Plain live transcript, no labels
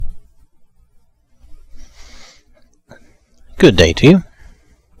Good day to you.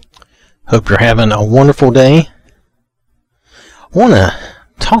 Hope you're having a wonderful day. I want to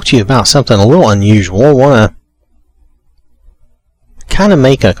talk to you about something a little unusual. I want to kind of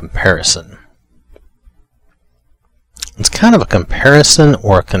make a comparison. It's kind of a comparison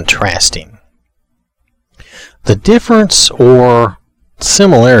or a contrasting. The difference or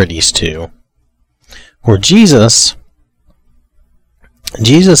similarities to where Jesus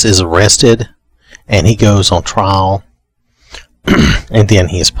is arrested and he goes on trial and then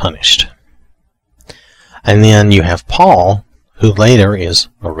he is punished. And then you have Paul, who later is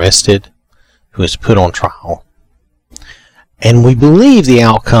arrested, who is put on trial. And we believe the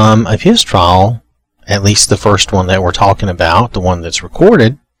outcome of his trial, at least the first one that we're talking about, the one that's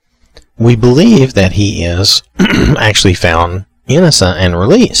recorded, we believe that he is actually found innocent and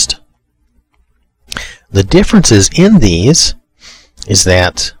released. The differences in these is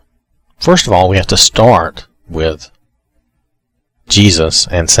that, first of all, we have to start with Jesus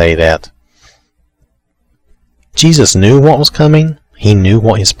and say that Jesus knew what was coming. He knew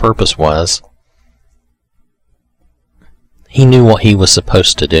what his purpose was. He knew what he was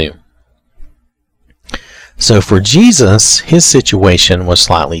supposed to do. So for Jesus, his situation was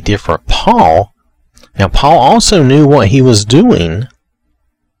slightly different. Paul also knew what he was doing.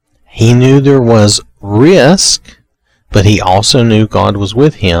 He knew there was risk, but he also knew God was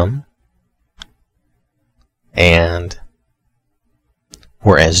with him. And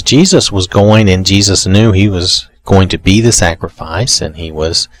whereas Jesus was going, and Jesus knew he was going to be the sacrifice, and he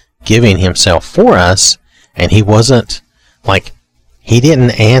was giving himself for us, and he wasn't like, he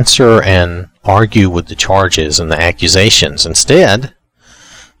didn't answer and argue with the charges and the accusations. Instead,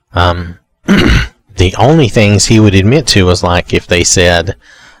 the only things he would admit to was like if they said,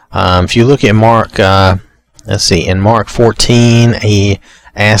 if you look at Mark, in Mark 14, he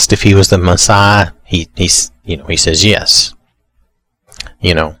asked if he was the Messiah. He says yes.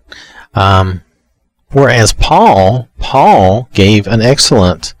 Whereas Paul gave an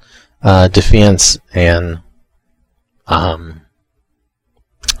excellent defense and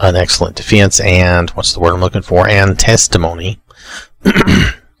what's the word I'm looking for? And testimony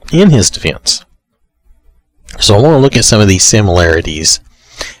in his defense. So I want to look at some of these similarities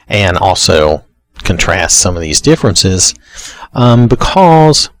and also contrast some of these differences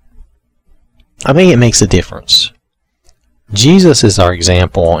because I think it makes a difference. Jesus is our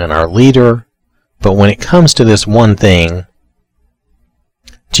example and our leader, but when it comes to this one thing,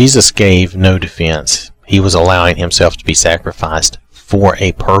 Jesus gave no defense. He was allowing himself to be sacrificed for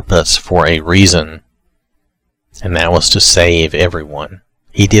a purpose, for a reason, and that was to save everyone.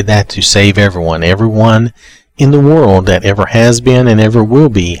 He did that to save everyone. Everyone in the world that ever has been and ever will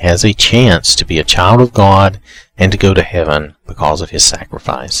be has a chance to be a child of God and to go to heaven because of his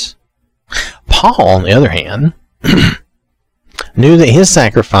sacrifice. Paul, on the other hand, knew that his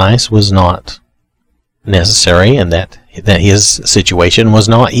sacrifice was not necessary and that his situation was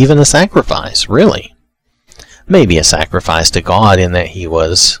not even a sacrifice, really. Maybe a sacrifice to God in that he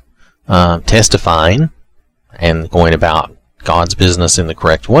was testifying and going about God's business in the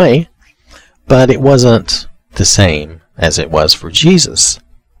correct way, but it wasn't the same as it was for Jesus.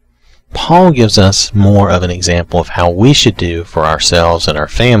 Paul gives us more of an example of how we should do for ourselves and our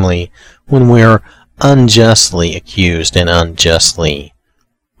family when we're unjustly accused and unjustly,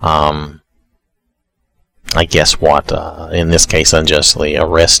 in this case, unjustly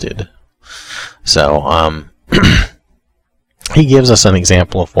arrested. So, he gives us an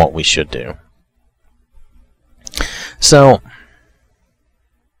example of what we should do. So,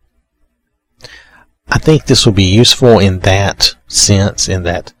 I think this will be useful in that sense, in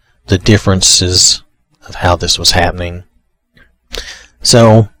that the differences of how this was happening.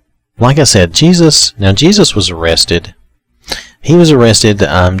 So, like I said, Jesus was arrested. He was arrested,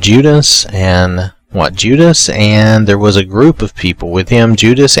 Judas, and there was a group of people with him,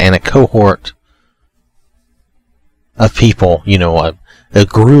 Judas and a cohort of people, a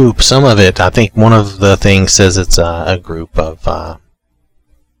group. Some of it, I think one of the things says it's a group of,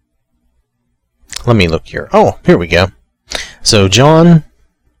 let me look here. Oh, here we go. So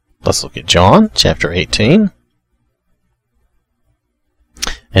let's look at John chapter 18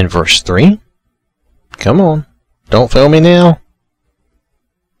 and verse 3. Come on, don't fail me now.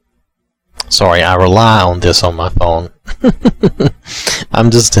 Sorry, I rely on this on my phone. I'm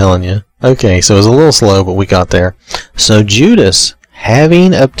just telling you. Okay, so it was a little slow, but we got there. So Judas,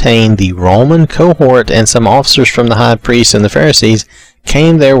 having obtained the Roman cohort and some officers from the high priests and the Pharisees,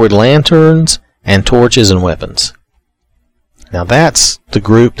 came there with lanterns and torches and weapons. Now that's the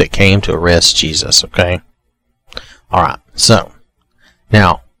group that came to arrest Jesus, okay? Alright, so,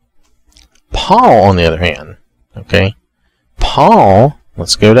 now, Paul, on the other hand, okay, Paul,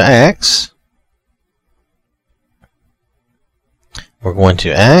 let's go to Acts. We're going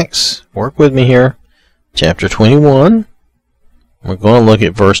to Acts, work with me here, chapter 21. We're going to look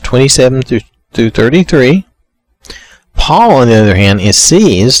at verse 27 through 33. Paul, on the other hand, is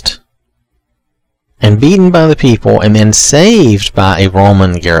seized and beaten by the people and then saved by a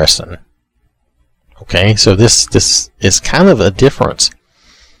Roman garrison. Okay, so this is kind of a difference.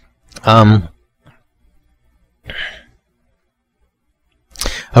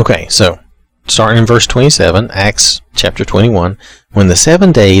 Okay, so starting in verse 27, Acts chapter 21, when the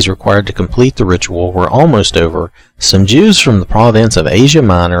 7 days required to complete the ritual were almost over, some Jews from the province of Asia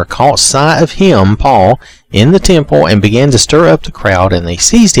Minor caught sight of him, Paul, in the temple and began to stir up the crowd, and they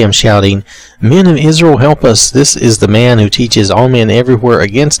seized him, shouting, "Men of Israel, help us! This is the man who teaches all men everywhere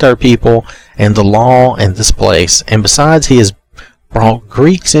against our people and the law and this place. And besides, he has brought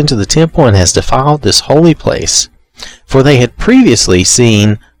Greeks into the temple and has defiled this holy place." For they had previously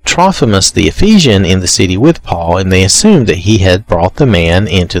seen Trophimus the Ephesian in the city with Paul, and they assumed that he had brought the man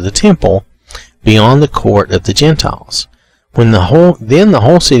into the temple beyond the court of the Gentiles. Then the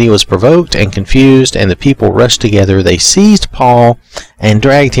whole city was provoked and confused, and the people rushed together. They seized Paul and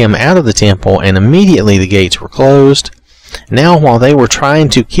dragged him out of the temple, and immediately the gates were closed. Now while they were trying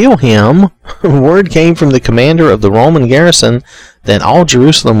to kill him, word came from the commander of the Roman garrison that all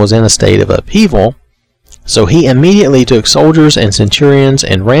Jerusalem was in a state of upheaval. So he immediately took soldiers and centurions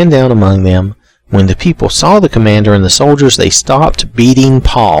and ran down among them. When the people saw the commander and the soldiers, they stopped beating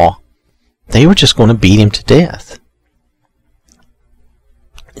Paul. They were just going to beat him to death.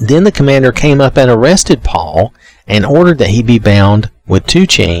 Then the commander came up and arrested Paul and ordered that he be bound with 2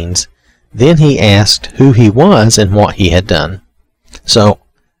 chains. Then he asked who he was and what he had done. So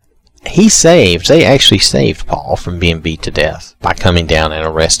they actually saved Paul from being beat to death by coming down and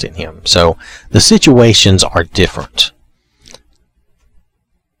arresting him. So the situations are different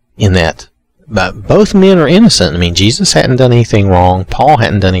in that but both men are innocent. I mean, Jesus hadn't done anything wrong, Paul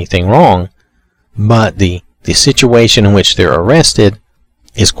hadn't done anything wrong, but the situation in which they're arrested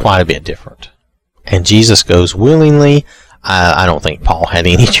is quite a bit different. And Jesus goes willingly. I don't think Paul had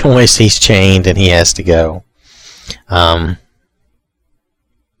any choice. He's chained and he has to go.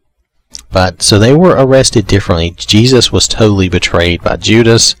 But so they were arrested differently. Jesus was totally betrayed by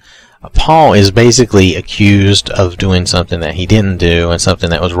Judas. Paul is basically accused of doing something that he didn't do and something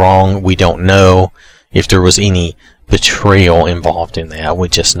that was wrong. We don't know if there was any betrayal involved in that. We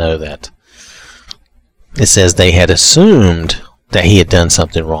just know that it says they had assumed that he had done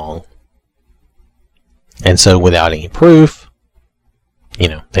something wrong. And so without any proof,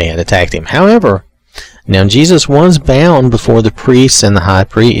 they had attacked him. However, now Jesus was bound before the priests and the high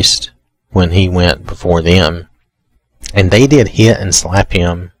priest when he went before them. And they did hit and slap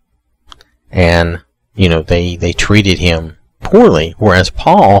him. And, they treated him poorly. Whereas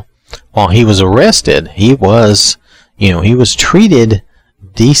Paul, while he was arrested, he was treated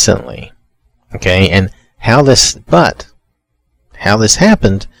decently. Okay, and how this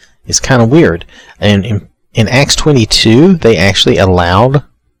happened is kind of weird. And in Acts 22, they actually allowed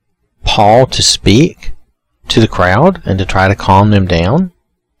Paul to speak to the crowd and to try to calm them down.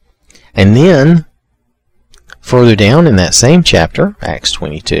 And then, further down in that same chapter, Acts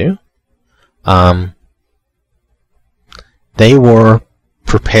 22, they were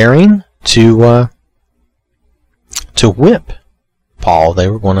preparing to whip Paul. They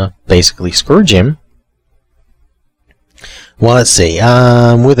were going to basically scourge him. Well, let's see.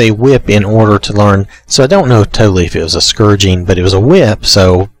 With a whip in order to learn. So I don't know totally if it was a scourging, but it was a whip,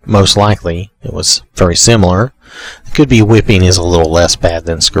 so most likely it was very similar. It could be whipping is a little less bad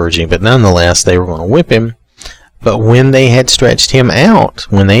than scourging, but nonetheless, they were going to whip him. But when they had stretched him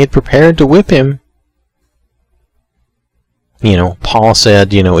out, when they had prepared to whip him, Paul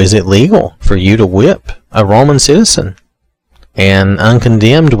said, is it legal for you to whip a Roman citizen and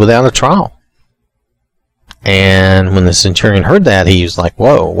uncondemned without a trial? And when the centurion heard that, he was like,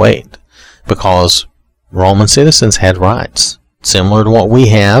 whoa, wait, because Roman citizens had rights similar to what we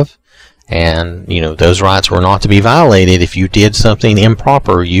have, and, those rights were not to be violated. If you did something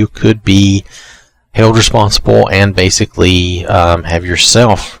improper, you could be held responsible and basically have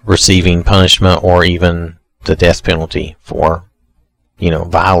yourself receiving punishment or even the death penalty for,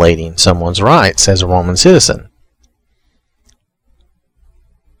 violating someone's rights as a Roman citizen.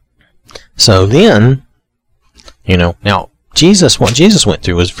 So then, now what Jesus went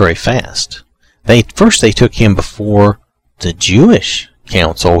through was very fast. First they took him before the Jewish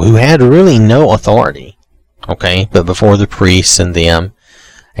council, who had really no authority, okay, but before the priests and them.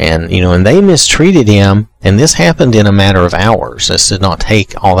 And, and they mistreated him, and this happened in a matter of hours. This did not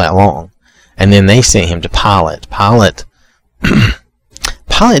take all that long. And then they sent him to Pilate. Pilate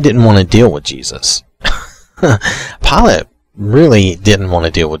Pilate didn't want to deal with Jesus. Pilate really didn't want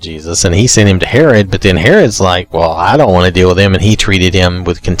to deal with Jesus, and he sent him to Herod, but then Herod's like, well, I don't want to deal with him, and he treated him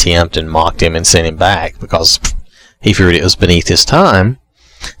with contempt and mocked him and sent him back because he feared it was beneath his time.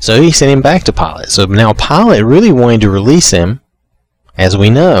 So he sent him back to Pilate. So now Pilate really wanted to release him, as we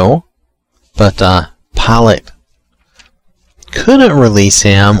know, but Pilate couldn't release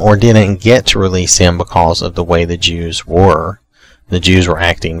him or didn't get to release him because of the way the Jews were. The Jews were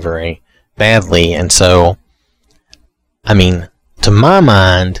acting very badly, and so, I mean, to my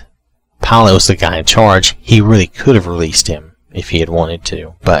mind, Pilate was the guy in charge. He really could have released him if he had wanted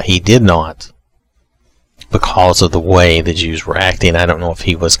to, but he did not because of the way the Jews were acting. I don't know if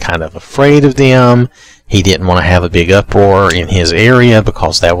he was kind of afraid of them. He didn't want to have a big uproar in his area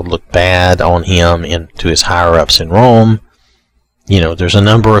because that would look bad on him and to his higher-ups in Rome. You know, there's a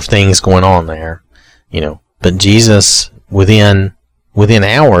number of things going on there, you know, but Jesus, within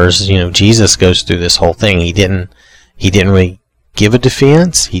hours, you know, Jesus goes through this whole thing. He didn't really give a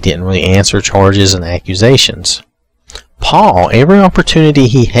defense. He didn't really answer charges and accusations. Paul, every opportunity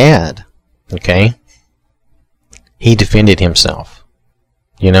he had, okay, he defended himself.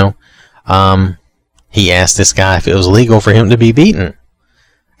 You know, he asked this guy if it was legal for him to be beaten.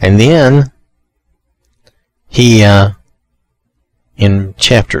 And then he, in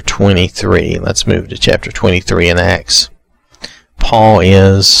chapter 23, let's move to chapter 23 in Acts. Paul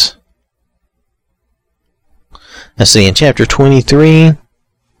is, let's see, in chapter 23,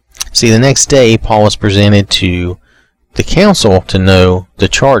 see, the next day, Paul was presented to the council to know the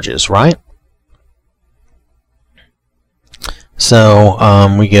charges, right?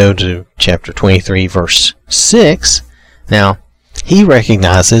 So, we go to chapter 23, verse 6. Now, he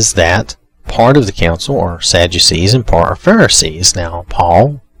recognizes that part of the council are Sadducees and part are Pharisees. Now,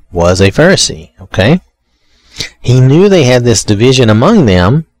 Paul was a Pharisee, okay? He knew they had this division among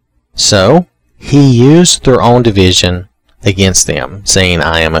them, so he used their own division against them, saying,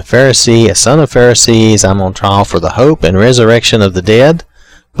 I am a Pharisee, a son of Pharisees, I'm on trial for the hope and resurrection of the dead,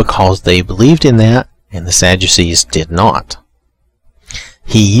 because they believed in that, and the Sadducees did not.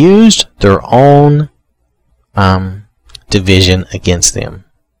 He used their own division against them.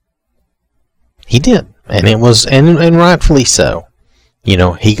 He did, and it was, and rightfully so. You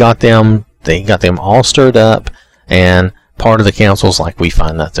know, they got them all stirred up, and part of the council's like, we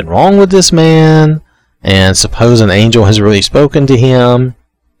find nothing wrong with this man, and suppose an angel has really spoken to him.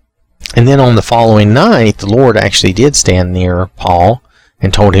 And then on the following night, the Lord actually did stand near Paul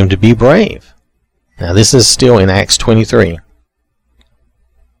and told him to be brave. Now, this is still in Acts 23.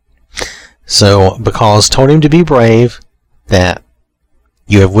 So, because told him to be brave, that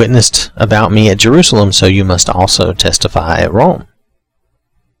you have witnessed about me at Jerusalem, so you must also testify at Rome.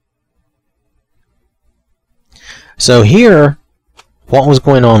 So here, what was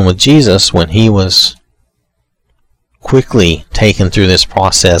going on with Jesus when he was quickly taken through this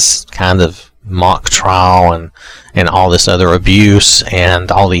process, kind of mock trial and all this other abuse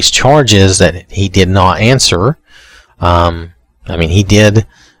and all these charges that he did not answer. I mean, he did,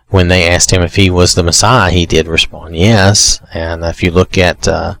 when they asked him if he was the Messiah, he did respond yes. And if you look at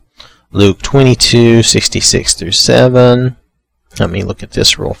Luke 22, 66 through 7, let me look at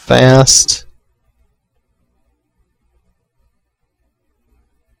this real fast.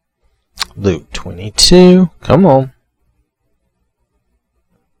 Luke 22, come on.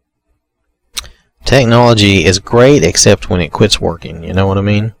 Technology is great except when it quits working, you know what I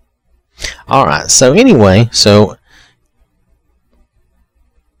mean? Alright, so anyway, so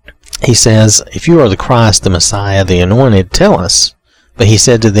he says, if you are the Christ, the Messiah, the Anointed, tell us. But he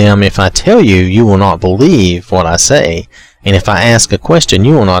said to them, if I tell you, you will not believe what I say, and if I ask a question,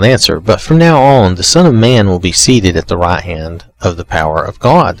 you will not answer. But from now on, the Son of Man will be seated at the right hand of the power of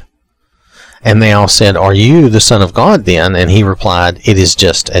God. And they all said, are you the Son of God then? And he replied, it is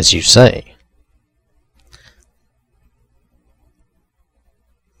just as you say.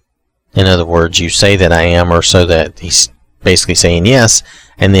 In other words, you say that I am, or so that he's basically saying yes.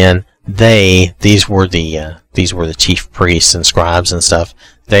 And then these were the chief priests and scribes and stuff.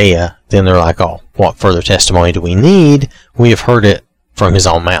 Then they're like, oh, what further testimony do we need? We have heard it from his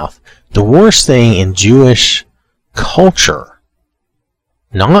own mouth. The worst thing in Jewish culture,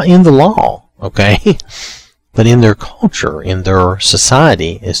 not in the law, okay, but in their culture, in their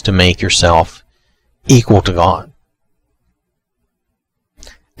society, is to make yourself equal to God.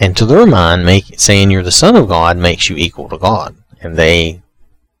 And to their mind, saying you're the Son of God makes you equal to God. And they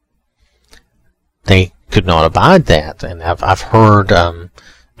could not abide that. And I've heard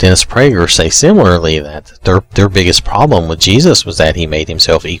Dennis Prager say similarly that their biggest problem with Jesus was that he made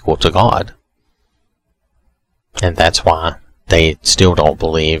himself equal to God. And that's why they still don't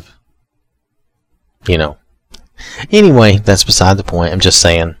believe. Anyway, that's beside the point. I'm just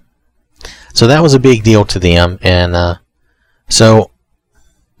saying. So that was a big deal to them, and so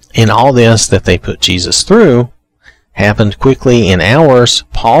in all this that they put Jesus through happened quickly in hours.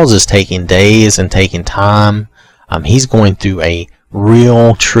 Paul's is taking days and taking time. He's going through a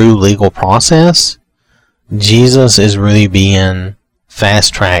real, true legal process. Jesus is really being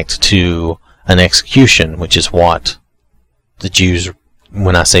fast-tracked to an execution, which is what the Jews,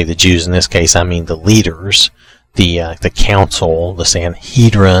 when I say the Jews in this case, I mean the leaders, the council, the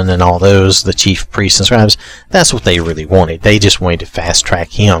Sanhedrin, and all those, the chief priests and scribes, that's what they really wanted. They just wanted to fast-track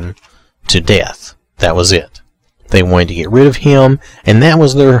him to death. That was it. They wanted to get rid of him, and that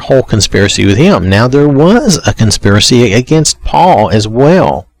was their whole conspiracy with him. Now, there was a conspiracy against Paul as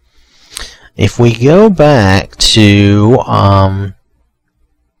well. If we go back to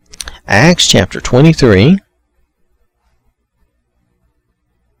Acts chapter 23,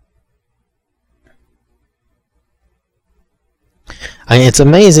 it's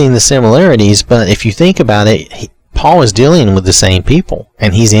amazing the similarities, but if you think about it, Paul is dealing with the same people,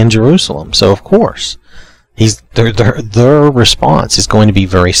 and he's in Jerusalem, so of course, their response is going to be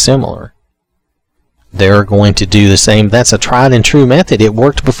very similar. They're going to do the same. That's a tried and true method. It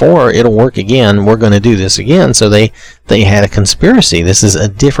worked before. It'll work again. We're going to do this again. So they had a conspiracy. This is a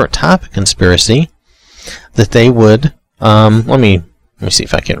different type of conspiracy that they would. Let me see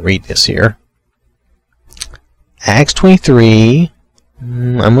if I can read this here. Acts 23.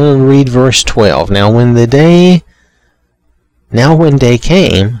 I'm going to read verse 12. Now when day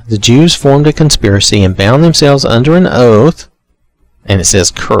came, the Jews formed a conspiracy and bound themselves under an oath, and it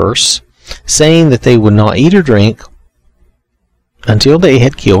says curse, saying that they would not eat or drink until they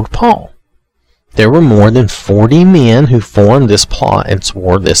had killed Paul. There were more than 40 men who formed this plot and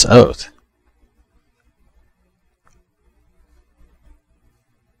swore this oath.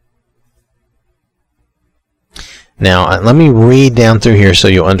 Now, let me read down through here so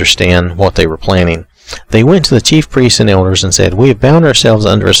you'll understand what they were planning. They went to the chief priests and elders and said, "We have bound ourselves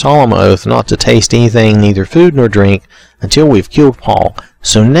under a solemn oath not to taste anything, neither food nor drink, until we have killed Paul.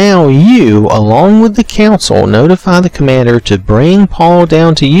 So now you, along with the council, notify the commander to bring Paul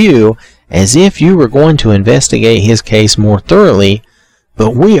down to you as if you were going to investigate his case more thoroughly,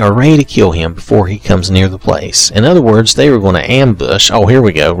 but we are ready to kill him before he comes near the place." In other words, they were going to ambush. Oh, here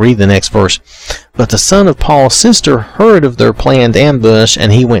we go. Read the next verse. But the son of Paul's sister heard of their planned ambush,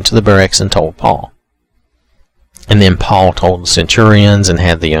 and he went to the barracks and told Paul. And then Paul told the centurions and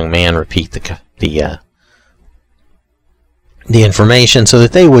had the young man repeat the information so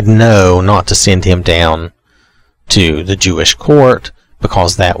that they would know not to send him down to the Jewish court,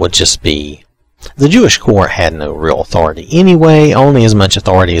 because that would just be... The Jewish court had no real authority anyway, only as much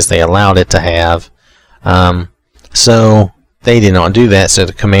authority as they allowed it to have. So they did not do that, so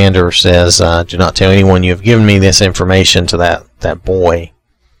the commander says, "Do not tell anyone you have given me this information," to that boy.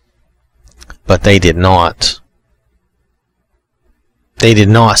 But they did not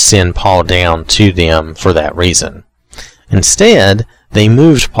send Paul down to them for that reason. Instead, they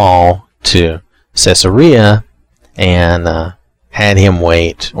moved Paul to Caesarea and had him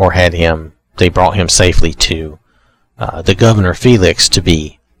wait, or they brought him safely to the governor Felix to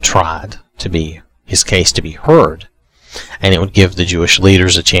be tried, his case to be heard. And it would give the Jewish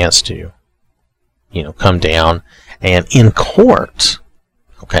leaders a chance to, come down and in court,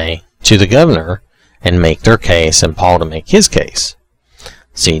 to the governor and make their case, and Paul to make his case.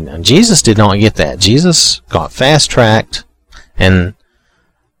 See, now Jesus did not get that. Jesus got fast-tracked, and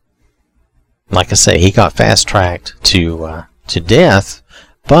like I say, he got fast-tracked to death,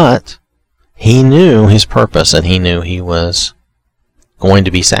 but he knew his purpose, and he knew he was going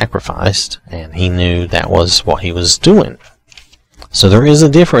to be sacrificed, and he knew that was what he was doing. So there is a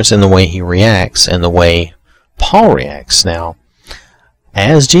difference in the way he reacts and the way Paul reacts. Now,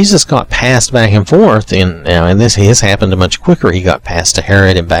 as Jesus got passed back and forth, and this has happened much quicker, he got passed to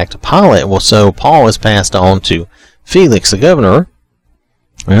Herod and back to Pilate. Well, so Paul is passed on to Felix, the governor,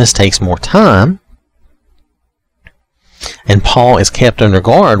 and this takes more time. And Paul is kept under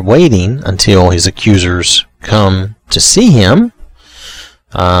guard, waiting until his accusers come to see him,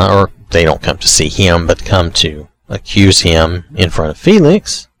 or they don't come to see him, but come to accuse him in front of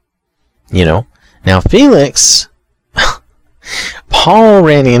Felix. Now Felix... Paul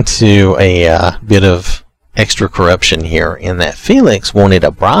ran into a bit of extra corruption here, in that Felix wanted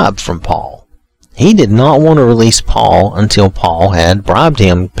a bribe from Paul. He did not want to release Paul until Paul had bribed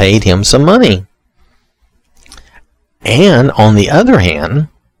him, paid him some money. And on the other hand,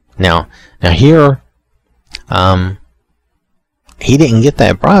 now here, he didn't get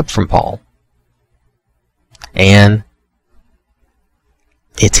that bribe from Paul. And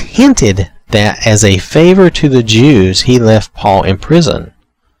it's hinted that as a favor to the Jews, he left Paul in prison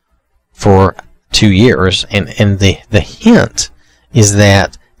for 2 years, and the hint is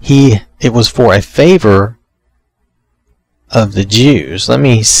that it was for a favor of the Jews. Let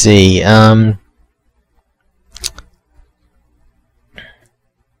me see.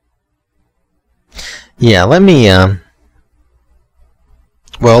 Yeah, let me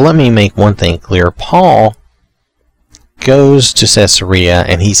make one thing clear. Paul goes to Caesarea,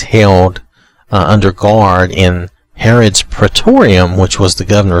 and he's held under guard in Herod's Praetorium, which was the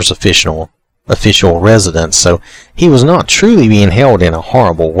governor's official residence. So he was not truly being held in a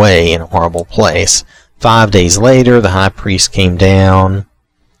horrible way, in a horrible place. 5 days later, the high priest came down,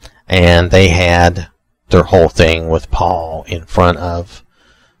 and they had their whole thing with Paul in front of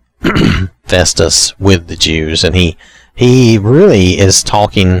Festus with the Jews, and he really is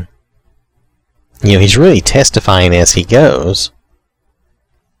talking, he's really testifying as he goes.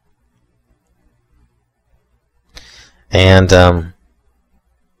 And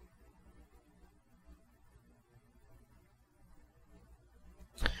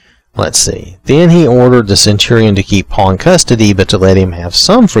let's see. Then he ordered the centurion to keep Paul in custody, but to let him have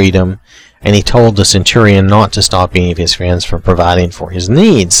some freedom, and he told the centurion not to stop any of his friends from providing for his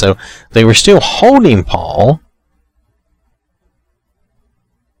needs. So they were still holding Paul.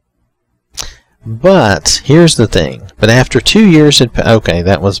 But here's the thing. But after 2 years had okay,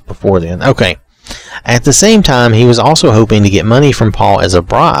 that was before then. Okay. At the same time, he was also hoping to get money from Paul as a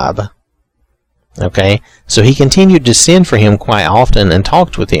bribe. Okay, so he continued to send for him quite often and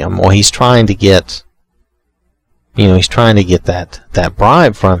talked with him while he's trying to get, that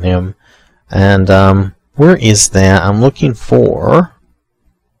bribe from him. And where is that? I'm looking for.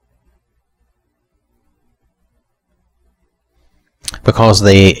 Because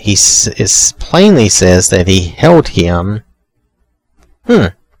he plainly says that he held him.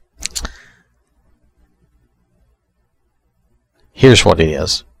 Here's what it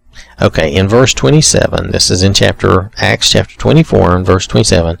is. Okay, in verse 27, this is in Acts chapter 24, and verse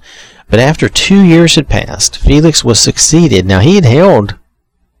 27. But after 2 years had passed, Felix was succeeded. Now he had held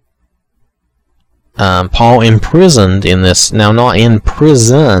Paul imprisoned in this, now not in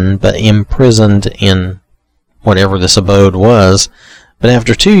prison, but imprisoned in whatever this abode was. But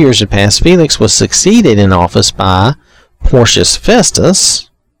after 2 years had passed, Felix was succeeded in office by Porcius Festus.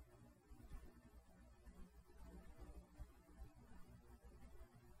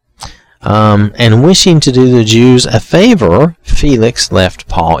 And wishing to do the Jews a favor, Felix left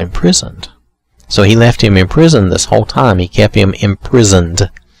Paul imprisoned. So he left him imprisoned this whole time. He kept him imprisoned.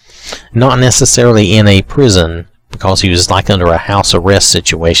 Not necessarily in a prison, because he was like under a house arrest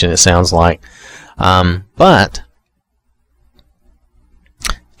situation, it sounds like. But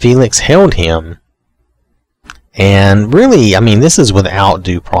Felix held him. And really, this is without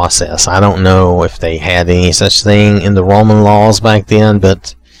due process. I don't know if they had any such thing in the Roman laws back then,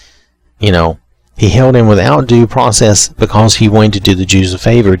 but he held him without due process because he wanted to do the Jews a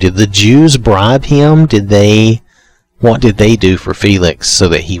favor. Did the Jews bribe him? What did they do for Felix so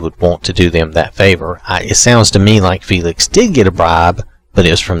that he would want to do them that favor? It sounds to me like Felix did get a bribe, but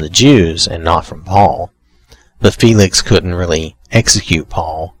it was from the Jews and not from Paul. But Felix couldn't really execute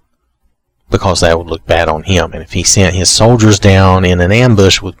Paul because that would look bad on him. And if he sent his soldiers down in an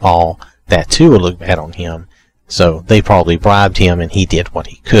ambush with Paul, that too would look bad on him. So they probably bribed him, and he did what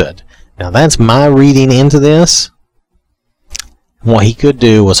he could. Now that's my reading into this. What he could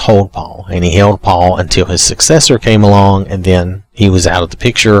do was hold Paul, and he held Paul until his successor came along, and then he was out of the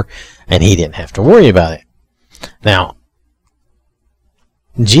picture, and he didn't have to worry about it. Now,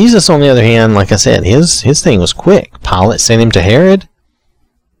 Jesus, on the other hand, like I said, his thing was quick. Pilate sent him to Herod.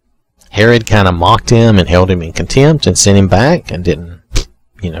 Herod kind of mocked him and held him in contempt and sent him back, and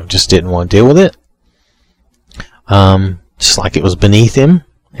just didn't want to deal with it. Just like it was beneath him.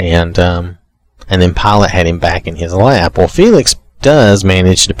 And then Pilate had him back in his lap. Well, Felix does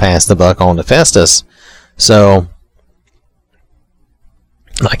manage to pass the buck on to Festus. So,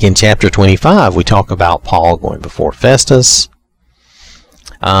 like in chapter 25, we talk about Paul going before Festus.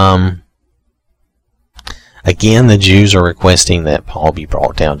 Again, the Jews are requesting that Paul be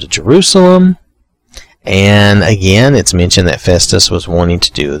brought down to Jerusalem. And again, it's mentioned that Festus was wanting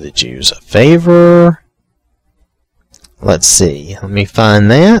to do the Jews a favor. Let's see. Let me find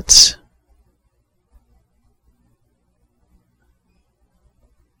that.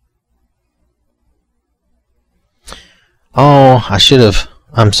 Oh,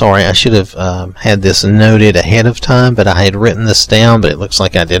 I'm sorry, I should have had this noted ahead of time, but I had written this down, but it looks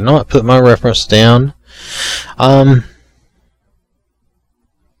like I did not put my reference down.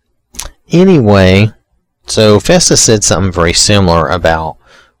 Anyway, so Festus said something very similar about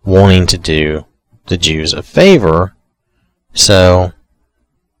wanting to do the Jews a favor. So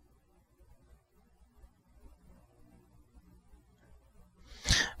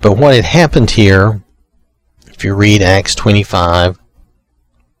but what had happened here, if you read Acts 25,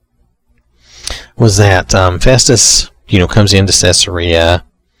 was that Festus, comes into Caesarea,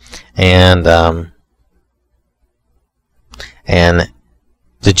 and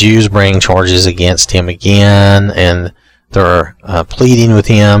the Jews bring charges against him again, and they're pleading with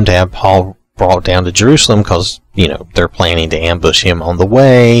him to have Paul brought down to Jerusalem because, they're planning to ambush him on the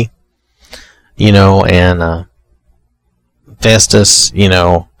way, and Festus,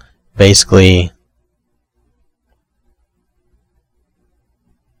 basically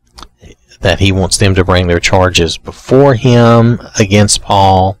that he wants them to bring their charges before him against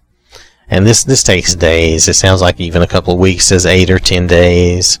Paul. And this takes days. It sounds like even a couple of weeks, says 8 or 10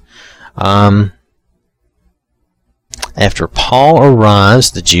 days. After Paul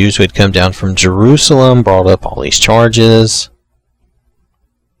arrives, the Jews who had come down from Jerusalem brought up all these charges.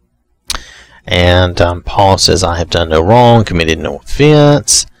 And Paul says, I have done no wrong, committed no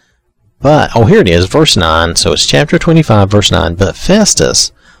offense. But, here it is, verse 9. So it's chapter 25, verse 9. But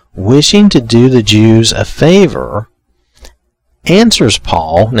Festus, wishing to do the Jews a favor, answers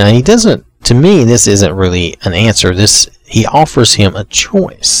Paul. Now, he doesn't, to me, this isn't really an answer. He offers him a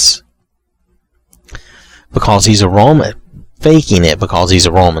choice. Because he's a Roman, faking it because he's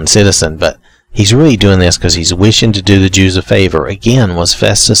a Roman citizen, but he's really doing this because he's wishing to do the Jews a favor. Again, was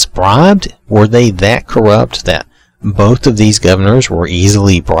Festus bribed? Were they that corrupt that both of these governors were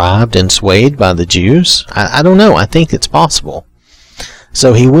easily bribed and swayed by the Jews? I don't know. I think it's possible.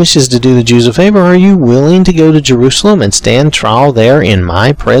 So he wishes to do the Jews a favor. Are you willing to go to Jerusalem and stand trial there in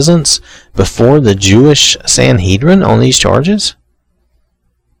my presence before the Jewish Sanhedrin on these charges?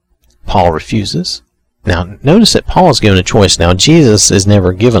 Paul refuses. Now, notice that Paul is given a choice. Now, Jesus is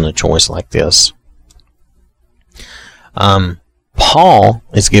never given a choice like this. Paul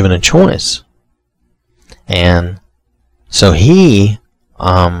is given a choice. And so he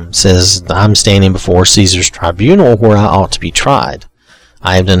says, I'm standing before Caesar's tribunal where I ought to be tried.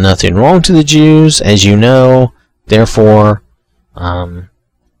 I have done nothing wrong to the Jews, as you know. Therefore, in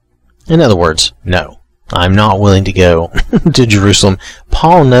other words, no. I'm not willing to go to Jerusalem.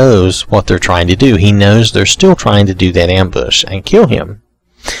 Paul knows what they're trying to do. He knows they're still trying to do that ambush and kill him.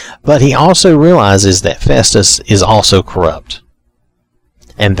 But he also realizes that Festus is also corrupt.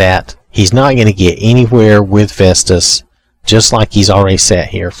 And that he's not going to get anywhere with Festus, just like he's already sat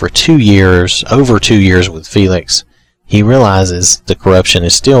here for 2 years, over 2 years with Felix. He realizes the corruption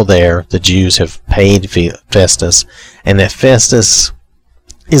is still there. The Jews have paid Festus, and that Festus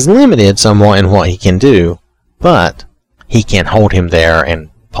is limited somewhat in what he can do, but he can hold him there and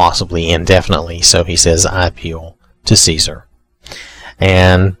possibly indefinitely. So he says, I appeal to Caesar.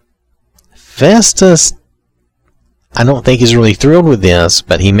 And Festus, I don't think he's really thrilled with this,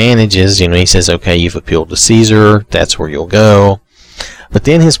 but he manages, he says, okay, you've appealed to Caesar, that's where you'll go. But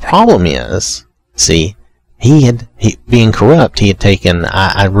then his problem is, see, being corrupt, he had taken,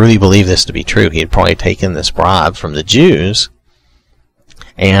 I really believe this to be true, he had probably taken this bribe from the Jews.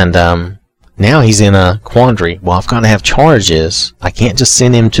 And now he's in a quandary. Well, I've got to have charges. I can't just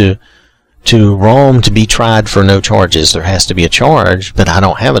send him to Rome to be tried for no charges. There has to be a charge, but I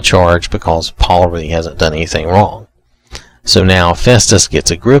don't have a charge because Paul really hasn't done anything wrong. So now Festus gets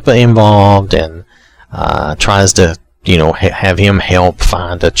Agrippa involved and tries to, have him help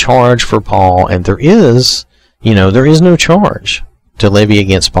find a charge for Paul. And there is no charge to levy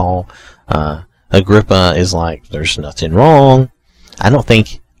against Paul. Agrippa is like, there's nothing wrong. I don't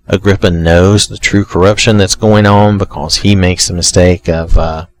think Agrippa knows the true corruption that's going on because he makes the mistake of,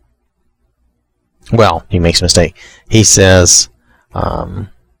 he makes a mistake. He says,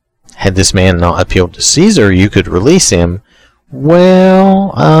 had this man not appealed to Caesar, you could release him.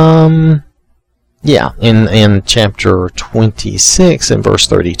 Well, in chapter 26 and verse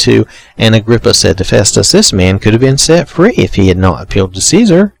 32, and Agrippa said to Festus, this man could have been set free if he had not appealed to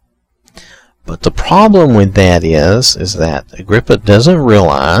Caesar. But the problem with that is that Agrippa doesn't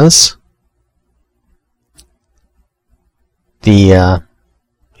realize he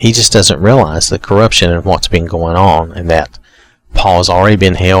just doesn't realize the corruption and what's been going on, and that Paul's already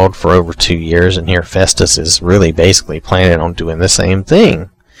been held for over 2 years, and here Festus is really basically planning on doing the same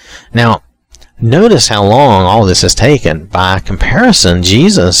thing. Now, notice how long all this has taken. By comparison,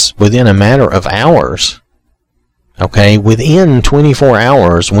 Jesus, within a matter of hours, within 24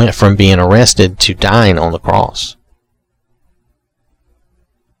 hours, went from being arrested to dying on the cross.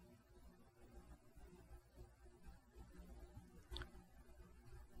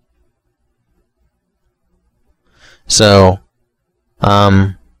 So,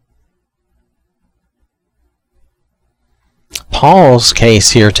 Paul's case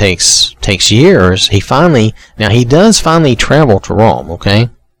here takes years. He does finally travel to Rome,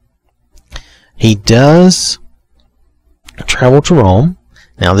 okay? He does travel to Rome.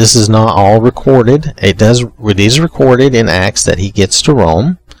 Now, this is not all recorded. It is recorded in Acts that he gets to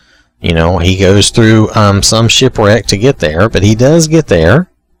Rome. You know, he goes through some shipwreck to get there, but he does get there.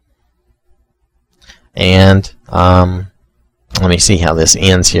 And let me see how this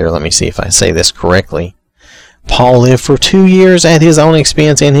ends here. Let me see if I say this correctly. Paul lived for 2 years at his own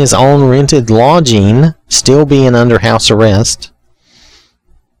expense in his own rented lodging, still being under house arrest,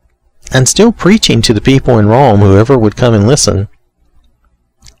 and still preaching to the people in Rome, whoever would come and listen.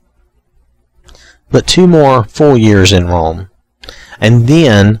 But 2 more full years in Rome. And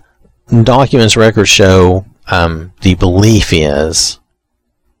then documents, records show the belief is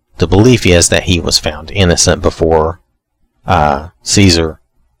that he was found innocent before Caesar,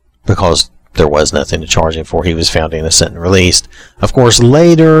 because there was nothing to charge him for. He was found innocent and released. Of course,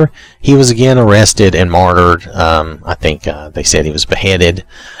 later he was again arrested and martyred. I think they said he was beheaded,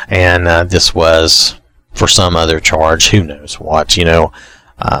 and this was for some other charge. Who knows what? You know.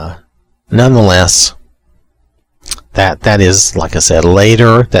 Nonetheless, that is, like I said,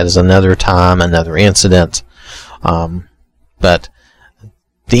 later. That is another time, another incident. But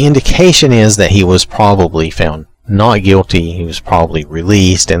the indication is that he was probably found not guilty. He was probably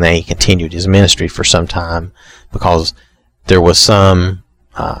released, and they continued his ministry for some time, because there was some.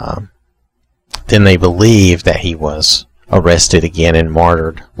 Then they believed that he was arrested again and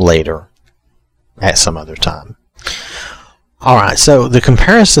martyred later at some other time. Alright, so the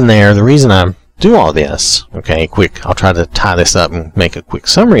comparison there, the reason I do all this, okay, I'll try to tie this up and make a quick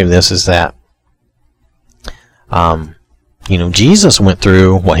summary of this, is that, you know, Jesus went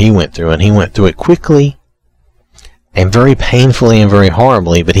through what he went through, and he went through it quickly and very painfully and very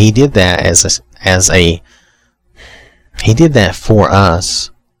horribly, but he did that he did that for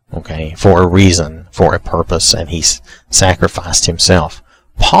us, okay, for a reason, for a purpose, and he sacrificed himself.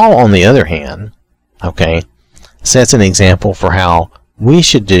 Paul, on the other hand, okay, sets an example for how we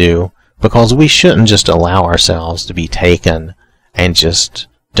should do, because we shouldn't just allow ourselves to be taken and just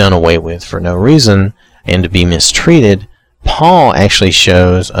done away with for no reason and to be mistreated. Paul actually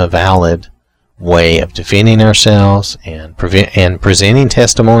shows a valid way of defending ourselves and presenting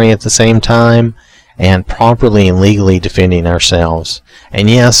testimony at the same time, and properly and legally defending ourselves. And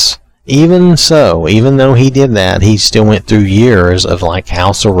yes, even so, even though he did that, he still went through years of like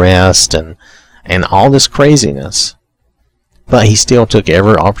house arrest and all this craziness. But he still took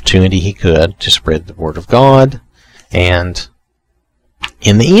every opportunity he could to spread the word of God. And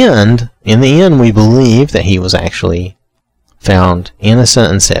in the end, we believe that he was actually found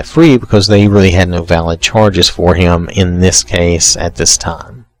innocent and set free, because they really had no valid charges for him in this case at this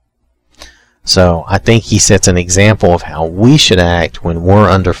time. So I think he sets an example of how we should act when we're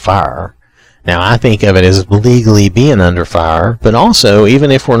under fire. Now, I think of it as legally being under fire, but also, even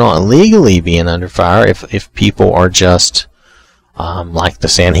if we're not legally being under fire, if people are just, like the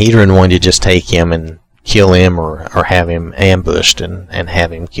Sanhedrin wanted to just take him and kill him, or have him ambushed and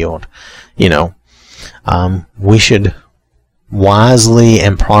have him killed, you know, we should wisely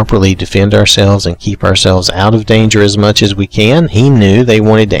and properly defend ourselves and keep ourselves out of danger as much as we can. He knew they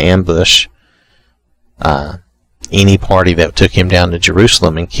wanted to ambush any party that took him down to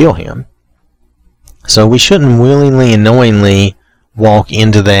Jerusalem and kill him. So we shouldn't willingly and knowingly walk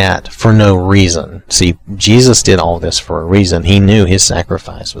into that for no reason. See, Jesus did all this for a reason. He knew his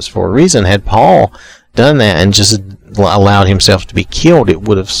sacrifice was for a reason. Had Paul done that and just allowed himself to be killed, it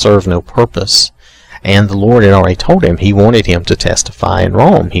would have served no purpose. And the Lord had already told him he wanted him to testify in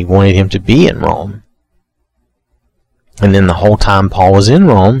Rome. He wanted him to be in Rome. And then the whole time Paul was in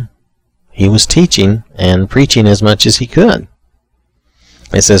Rome, he was teaching and preaching as much as he could.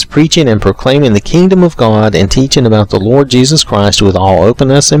 It says, preaching and proclaiming the kingdom of God and teaching about the Lord Jesus Christ with all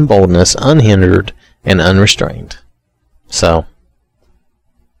openness and boldness, unhindered and unrestrained. So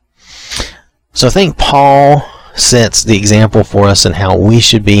I think Paul sets the example for us in how we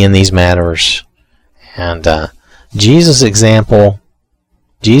should be in these matters. And Jesus' example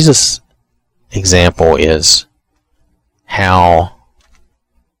is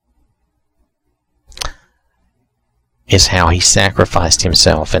how he sacrificed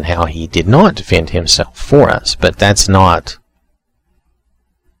himself and how he did not defend himself for us. But that's not...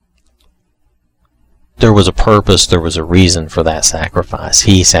 There was a purpose, there was a reason for that sacrifice.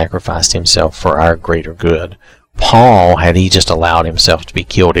 He sacrificed himself for our greater good. Paul, had he just allowed himself to be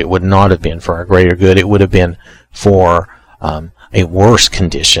killed, it would not have been for our greater good. It would have been for a worse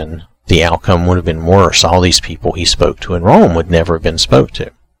condition. The outcome would have been worse. All these people he spoke to in Rome would never have been spoke to.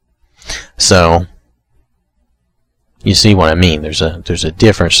 So You see what I mean? There's a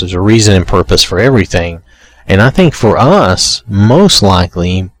difference. There's a reason and purpose for everything. And I think for us, most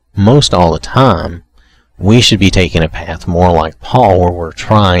likely, most all the time, we should be taking a path more like Paul, where we're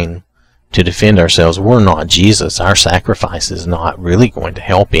trying to defend ourselves. We're not Jesus. Our sacrifice is not really going to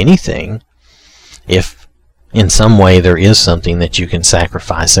help anything. If in some way there is something that you can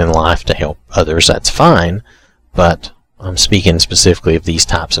sacrifice in life to help others, that's fine. But I'm speaking specifically of these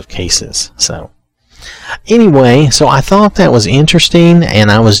types of cases. So anyway, so I thought that was interesting,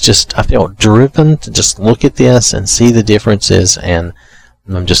 and I felt driven to just look at this and see the differences, and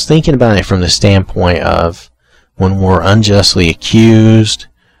I'm just thinking about it from the standpoint of when we're unjustly accused,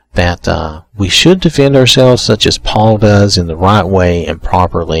 that we should defend ourselves such as Paul does in the right way and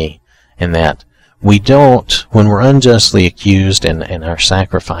properly, and that we don't, when we're unjustly accused and our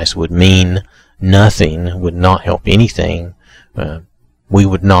sacrifice would mean nothing, would not help anything, we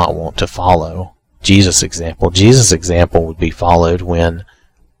would not want to follow Jesus' example. Jesus' example would be followed when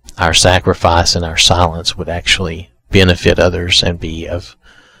our sacrifice and our silence would actually benefit others and be of,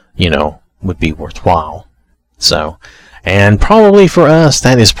 would be worthwhile. So, and probably for us,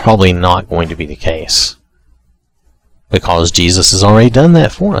 that is probably not going to be the case, because Jesus has already done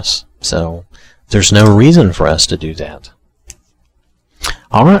that for us. So there's no reason for us to do that.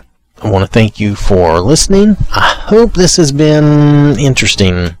 All right. I want to thank you for listening. I hope this has been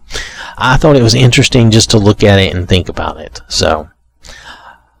interesting. I thought it was interesting just to look at it and think about it. So,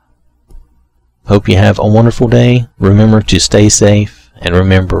 hope you have a wonderful day. Remember to stay safe, and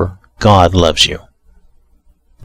remember, God loves you.